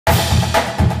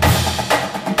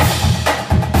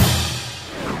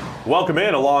Welcome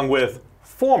in, along with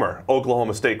former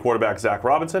Oklahoma State quarterback Zach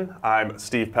Robinson. I'm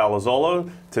Steve Palazzolo.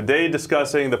 Today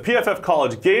discussing the PFF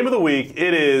College Game of the Week.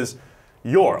 It is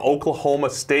your Oklahoma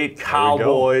State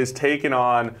Cowboys taking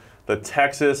on the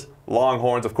Texas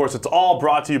Longhorns. Of course, it's all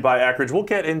brought to you by Eckridge. We'll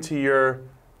get into your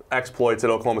exploits at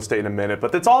Oklahoma State in a minute,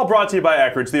 but it's all brought to you by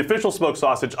Eckridge, the official smoked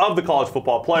sausage of the college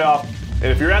football playoff. And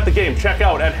if you're at the game, check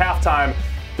out at halftime.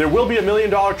 There will be a $1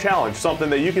 million challenge, something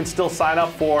that you can still sign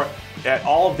up for at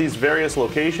all of these various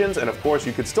locations. And of course,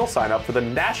 you could still sign up for the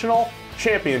national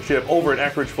championship over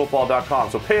at EckridgeFootball.com.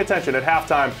 So pay attention at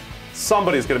halftime.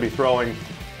 Somebody's going to be throwing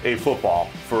a football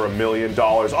for $1 million,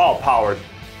 all powered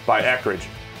by Eckridge.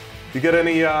 You get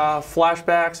any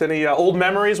flashbacks, any old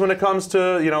memories when it comes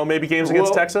to, maybe games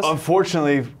against Texas?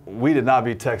 Unfortunately, we did not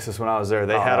beat Texas when I was there.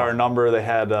 They had our number. They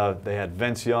had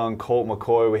Vince Young, Colt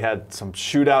McCoy. We had some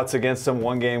shootouts against them.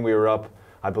 One game we were up,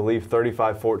 I believe,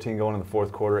 35-14 going in the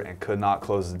fourth quarter and could not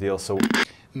close the deal. So,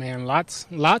 man, lots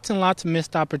and lots of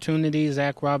missed opportunities.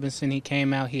 Zach Robinson, he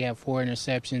came out, he had 4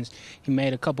 interceptions. He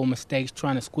made a couple mistakes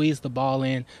trying to squeeze the ball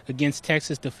in against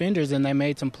Texas defenders, and they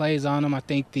made some plays on him. I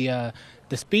think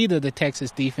the speed of the Texas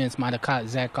defense might have caught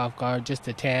Zach off guard just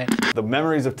a tad. The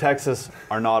memories of Texas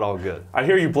are not all good. I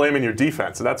hear you blaming your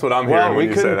defense. That's what I'm hearing when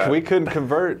you say that. We couldn't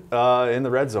convert in the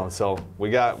red zone, so we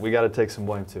got to take some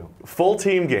blame too. Full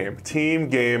team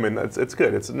game, and it's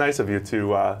good. It's nice of you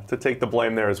to take the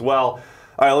blame there as well.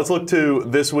 All right, let's look to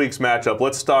this week's matchup.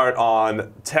 Let's start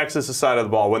on Texas' side of the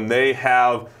ball when they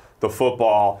have the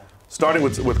football. Starting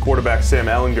with quarterback Sam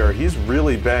Ehlinger, he's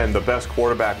really been the best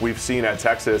quarterback we've seen at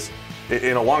Texas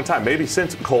in a long time, maybe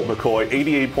since Colt McCoy.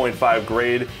 88.5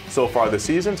 grade so far this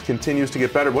season, continues to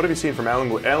get better. What have you seen from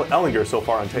Ehlinger so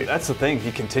far on tape? That's the thing.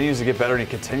 He continues to get better, and he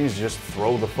continues to just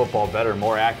throw the football better,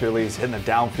 more accurately. He's hitting the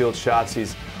downfield shots.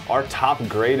 He's our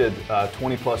top-graded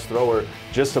 20-plus thrower,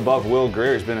 just above Will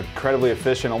Greer. He's been incredibly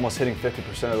efficient, almost hitting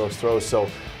 50% of those throws. So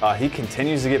he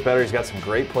continues to get better. He's got some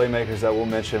great playmakers that we'll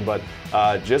mention, but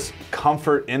just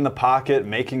comfort in the pocket,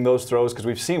 making those throws, because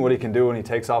we've seen what he can do when he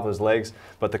takes off his legs,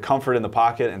 but the comfort in the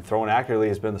pocket and throwing accurately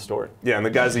has been the story. Yeah, and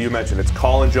the guys that you mentioned, it's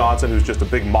Colin Johnson, who's just a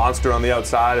big monster on the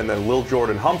outside, and then Lil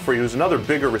Jordan Humphrey, who's another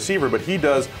bigger receiver, but he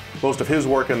does most of his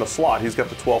work in the slot. He's got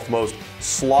the 12th most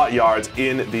slot yards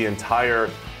in the entire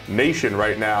nation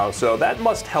right now, so that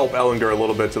must help Ehlinger a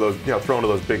little bit to those, throwing to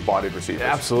those big-bodied receivers.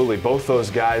 Absolutely, both those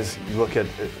guys. You look at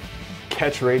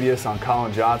catch radius on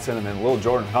Colin Johnson, and then Lil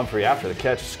Jordan Humphrey after the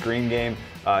catch, screen game.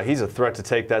 He's a threat to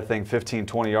take that thing 15,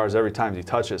 20 yards every time he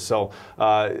touches. So,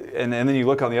 and then you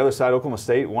look on the other side, Oklahoma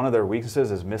State, one of their weaknesses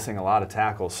is missing a lot of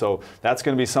tackles. So that's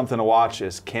going to be something to watch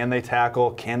is can they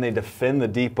tackle? Can they defend the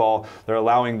deep ball? They're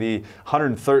allowing the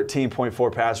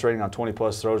 113.4 pass rating on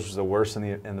 20-plus throws, which is the worst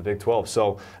in the Big 12.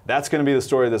 So that's going to be the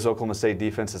story of this Oklahoma State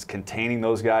defense is containing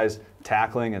those guys,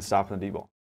 tackling, and stopping the deep ball.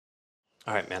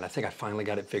 All right, man, I think I finally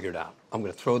got it figured out. I'm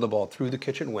going to throw the ball through the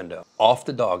kitchen window, off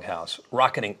the doghouse,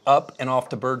 rocketing up and off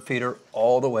the bird feeder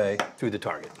all the way through the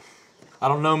target. I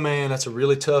don't know, man. That's a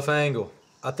really tough angle.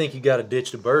 I think you got to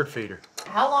ditch the bird feeder.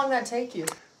 How long that take you?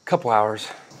 Couple hours.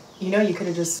 You know you could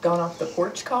have just gone off the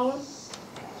porch column.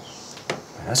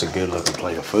 That's a good-looking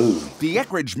plate of food. The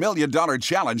Eckridge $1 Million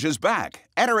Challenge is back.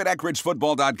 Enter at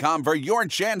EckridgeFootball.com for your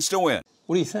chance to win.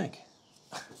 What do you think?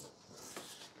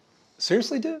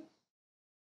 Seriously, dude?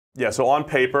 Yeah, so on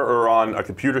paper, or on a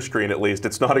computer screen at least,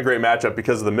 it's not a great matchup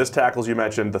because of the missed tackles you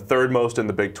mentioned, the third most in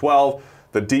the Big 12,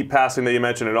 the deep passing that you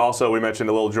mentioned, and also we mentioned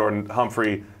a little Jordan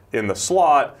Humphrey in the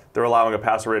slot. They're allowing a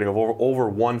passer rating of over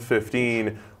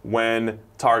 115 when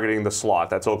targeting the slot.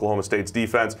 That's Oklahoma State's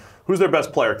defense. Who's their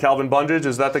best player? Calvin Bundage?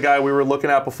 Is that the guy we were looking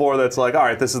at before that's like, all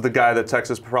right, this is the guy that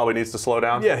Texas probably needs to slow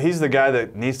down? Yeah, he's the guy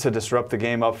that needs to disrupt the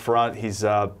game up front. He's,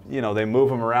 they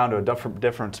move him around to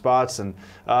different spots, and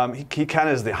he kind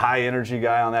of is the high-energy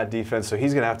guy on that defense, so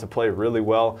he's going to have to play really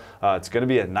well. It's going to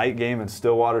be a night game in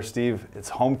Stillwater, Steve. It's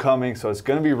homecoming, so it's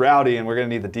going to be rowdy, and we're going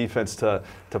to need the defense to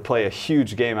play a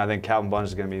huge game. I think Calvin Bundage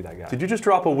is going to be that guy. Did you just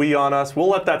drop a "we" on us? We'll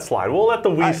let that slide. We'll let the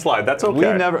 "we" slide. That's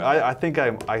okay. I think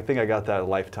I got that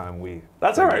lifetime "we."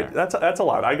 That's all right. That's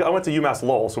allowed. I went to UMass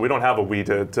Lowell, so we don't have a "we"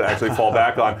 to actually fall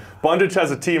back on. Bundage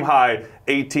has a team-high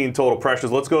 18 total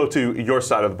pressures. Let's go to your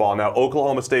side of the ball now.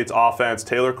 Oklahoma State's offense,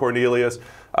 Taylor Cornelius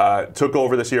took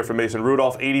over this year from Mason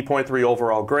Rudolph, 80.3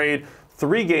 overall grade.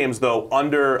 3 games, though,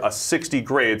 under a 60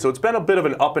 grade. So it's been a bit of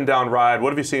an up-and-down ride. What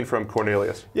have you seen from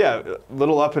Cornelius? Yeah, a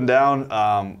little up and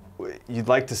down. You'd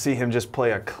like to see him just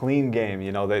play a clean game.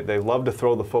 They love to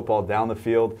throw the football down the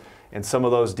field. and some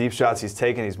of those deep shots he's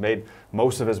taken, he's made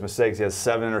most of his mistakes. He has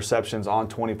 7 interceptions on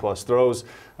 20-plus throws.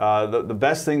 The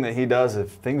best thing that he does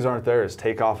if things aren't there is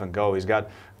take off and go. He's got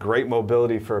great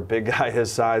mobility for a big guy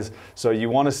his size. So you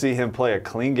want to see him play a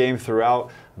clean game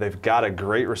throughout. They've got a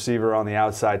great receiver on the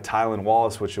outside, Tylan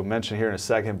Wallace, which you'll mention here in a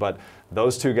second. But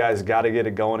those two guys got to get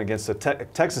it going against a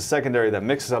Texas secondary that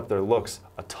mixes up their looks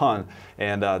a ton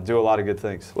and do a lot of good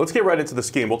things. Let's get right into the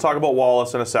scheme. We'll talk about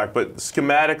Wallace in a sec, but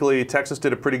schematically, Texas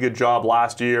did a pretty good job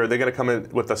last year. They're going to come in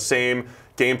with the same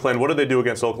game plan. What did they do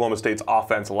against Oklahoma State's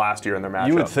offense last year in their matchup?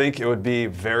 You would think it would be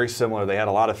very similar. They had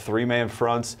a lot of 3-man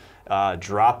fronts,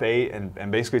 drop 8,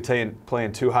 and basically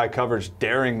playing too high coverage,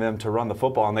 daring them to run the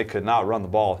football, and they could not run the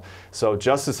ball. So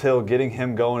Justice Hill, getting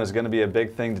him going is going to be a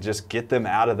big thing to just get them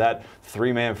out of that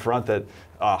 3-man front that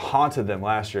haunted them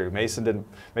last year. Mason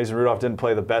Rudolph didn't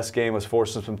play the best game, was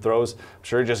forcing some throws. I'm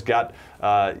sure he just got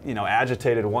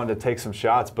agitated, wanted to take some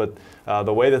shots. But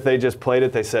the way that they just played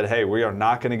it, they said, hey, we are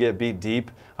not going to get beat deep.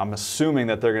 I'm assuming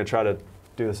that they're going to try to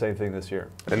do the same thing this year.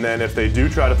 And then if they do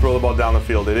try to throw the ball down the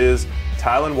field, it is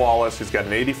Tylan Wallace, who's got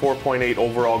an 84.8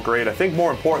 overall grade. I think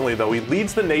more importantly, though, he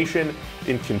leads the nation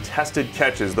in contested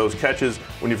catches. Those catches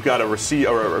when you've got a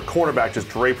receiver or a cornerback just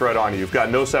draped right on you. You've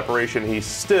got no separation. He's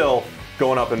still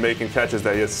going up and making catches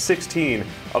there. He has 16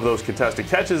 of those contested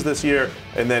catches this year.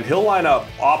 And then he'll line up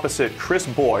opposite Chris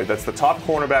Boyd. That's the top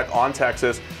cornerback on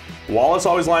Texas. Wallace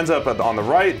always lines up on the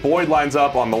right. Boyd lines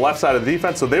up on the left side of the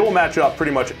defense. So they will match up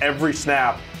pretty much every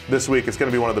snap this week. It's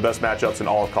going to be one of the best matchups in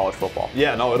all of college football.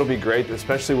 Yeah, no, it'll be great,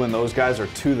 especially when those guys are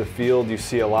to the field. You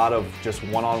see a lot of just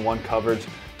one-on-one coverage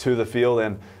to the field,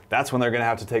 and that's when they're going to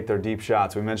have to take their deep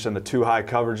shots. We mentioned the 2 high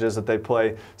coverages that they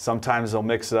play. Sometimes they'll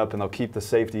mix it up and they'll keep the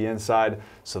safety inside.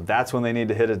 So that's when they need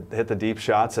to hit the deep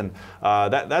shots. And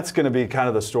that's going to be kind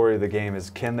of the story of the game is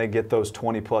can they get those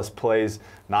 20-plus plays,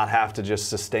 not have to just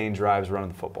sustain drives running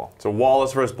the football. So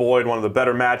Wallace versus Boyd, one of the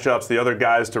better matchups. The other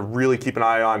guys to really keep an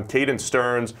eye on, Caden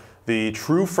Stearns, the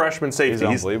true freshman safety.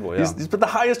 He's unbelievable, yeah. He's been the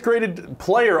highest graded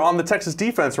player on the Texas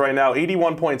defense right now,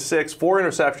 81.6, 4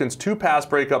 interceptions, 2 pass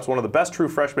breakups, one of the best true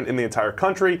freshmen in the entire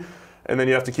country. And then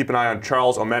you have to keep an eye on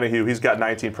Charles Omenihu. He's got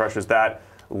 19 pressures. That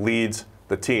leads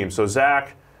the team. So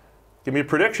Zach, give me a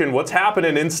prediction. What's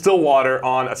happening in Stillwater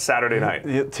on a Saturday night?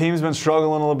 The team's been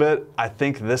struggling a little bit. I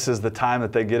think this is the time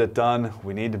that they get it done.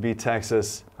 We need to beat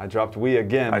Texas. I dropped we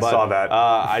again. I saw that.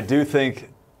 I do think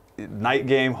night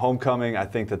game, homecoming, I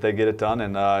think that they get it done,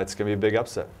 and it's going to be a big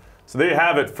upset. So there you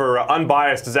have it for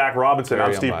unbiased Zach Robinson. Very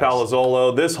I'm Steve unbiased.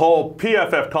 Palazzolo. This whole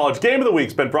PFF College Game of the Week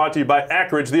has been brought to you by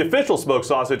Eckrich, the official smoked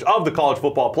sausage of the college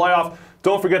football playoff.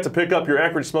 Don't forget to pick up your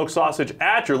Eckrich smoked sausage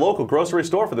at your local grocery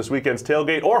store for this weekend's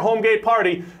tailgate or homegate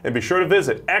party. And be sure to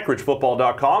visit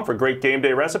EckrichFootball.com for great game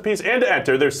day recipes and to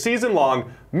enter their season-long $1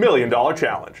 Million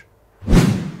Challenge.